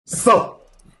So,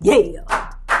 yeah,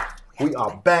 we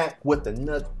are back with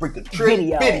another freaking tree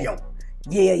video.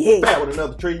 Yeah. Back with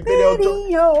another tree video.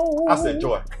 Joy. I said,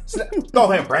 Joy, go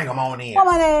ahead and bring them on in. Well,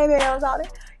 my name is Audie.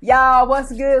 Y'all,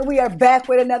 what's good? We are back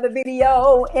with another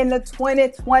video in the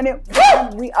 2020.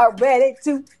 We are ready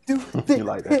to do this. You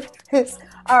like that?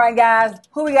 All right, guys.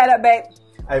 Who we got up, babe?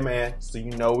 Hey, man. So,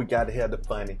 you know we got to have the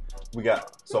funny. We got,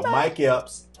 Mike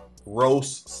Epps,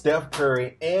 roast Steph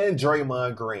Curry, and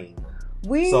Draymond Green.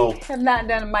 We have not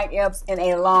done Mike Epps in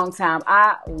a long time.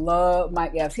 I love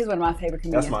Mike Epps. He's one of my favorite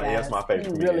comedians. That's my favorite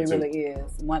comedian. He really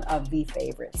is. One of the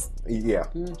favorites. Yeah.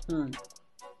 Mm-hmm.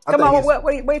 Come on, what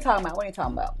are you talking about? What are you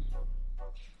talking about?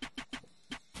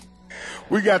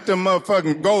 We got them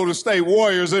motherfucking Golden State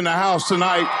Warriors in the house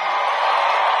tonight.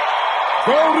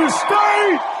 Golden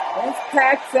State! It's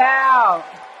packed out.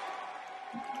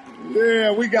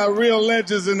 Yeah, we got real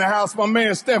legends in the house. My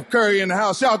man Steph Curry in the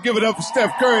house. Y'all give it up for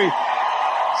Steph Curry.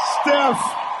 Steph.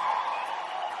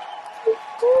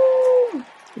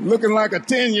 Looking like a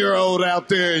 10-year-old out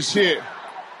there and shit.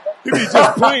 He be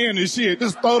just playing and shit.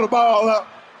 Just throw the ball up.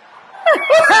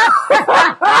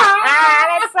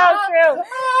 That's so true.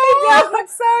 He does look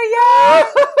so young.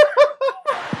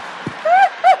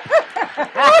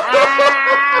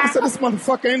 I said, this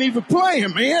motherfucker ain't even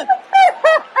playing, man.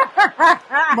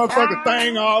 Motherfucker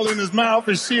thing all in his mouth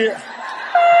and shit.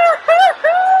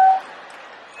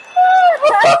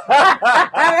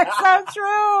 That's so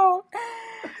true.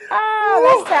 Oh,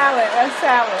 that's talent. That's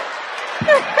talent.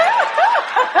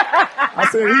 I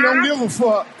said, he don't give a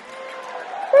fuck.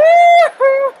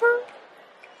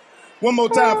 One more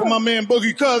time for my man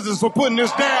Boogie Cousins for putting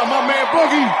this down. My man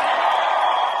Boogie.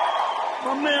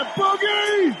 My man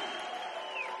Boogie.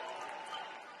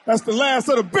 That's the last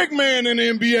of the big man in the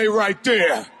NBA right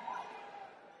there.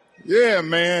 Yeah,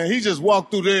 man. He just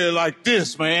walked through there like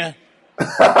this, man. Look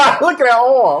at that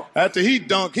arm. After he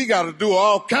dunk, he got to do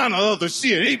all kind of other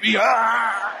shit. He be,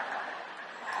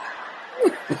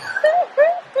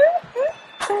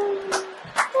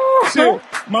 Shit.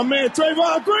 My man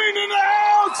Draymond Green in the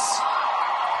house.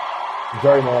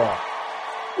 Draymond.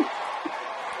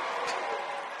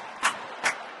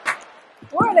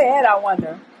 Where they at, I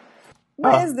wonder?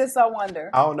 Where is this, I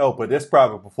wonder? I don't know, but this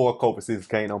probably before COVID season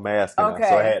came no mask in there,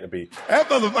 so it had to be. That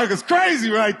motherfucker's crazy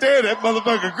right there. That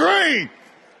motherfucker Green.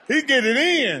 He get it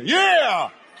in. Yeah.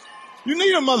 You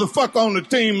need a motherfucker on the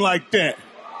team like that.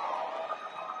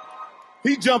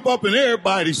 He jump up in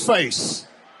everybody's face.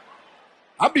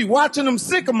 I be watching him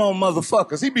sick him on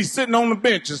motherfuckers. He be sitting on the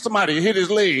bench and somebody hit his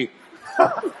leg.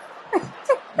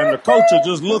 And the coach will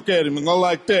just look at him and go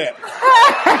like that.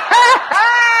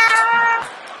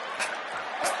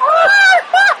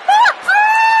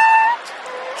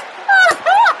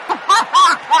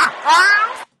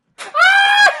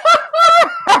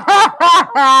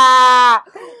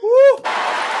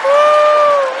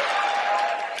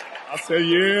 I said,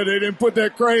 yeah, they didn't put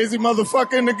that crazy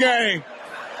motherfucker in the game.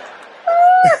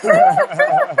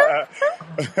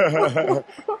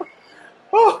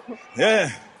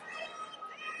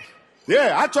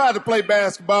 Yeah, I tried to play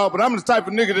basketball, but I'm the type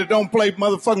of nigga that don't play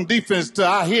motherfucking defense till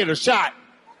I hear the shot.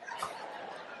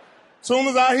 Soon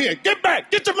as I hear, get back,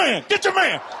 get your man, get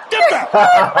back.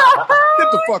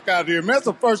 Get the fuck out of here, man. That's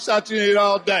the first shot you hit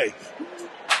all day.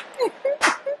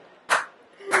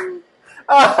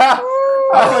 I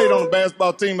played on the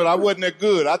basketball team, but I wasn't that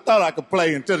good. I thought I could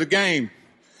play until the game.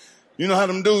 You know how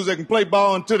them dudes that can play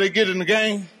ball until they get in the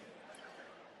game?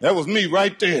 That was me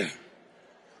right there.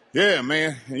 Yeah,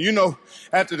 man. And you know,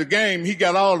 after the game, he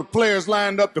got all the players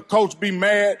lined up. The coach be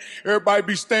mad. Everybody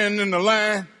be standing in the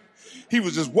line. He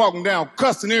was just walking down,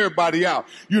 cussing everybody out.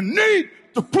 You need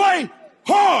to play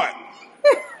hard.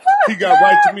 He got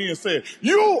right to me and said,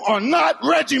 you are not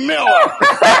Reggie Miller.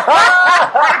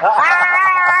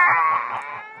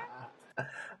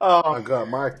 Oh, my God.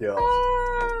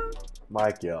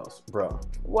 Mike Epps, bro.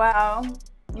 Wow.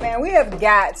 Man, we have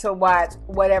got to watch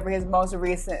whatever his most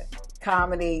recent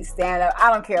comedy, stand-up.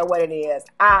 I don't care what it is.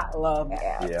 I love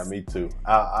Epps. Yeah, me too.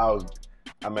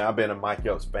 I've been a Mike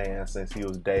Epps fan since he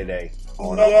was Day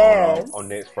on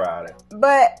next Friday.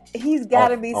 But he's got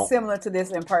to be similar to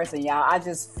this in person, y'all. I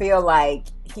just feel like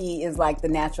he is like the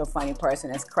natural funny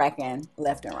person that's cracking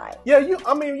left and right. Yeah, you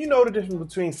know the difference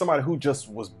between somebody who just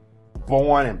was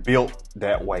born and built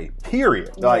that way,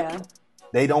 period. Like,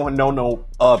 they don't know no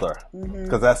other,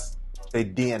 because that's their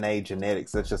DNA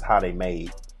genetics. That's just how they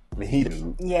made. I mean, he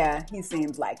didn't. Yeah, he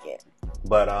seems like it.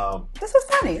 But this was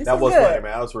funny. That was funny,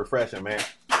 man. That was refreshing, man.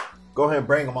 Go ahead and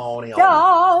bring them on in.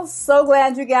 Y'all, so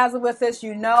glad you guys are with us.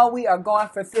 You know we are going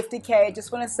for 50K.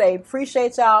 Just want to say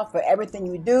appreciate y'all for everything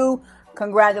you do.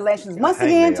 Congratulations once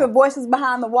again to Voices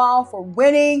Behind the Wall for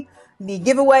winning the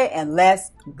giveaway, and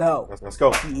let's go. Let's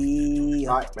go. Yeah.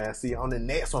 All right, man. See you on the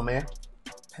next one, man.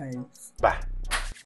 Peace. Bye.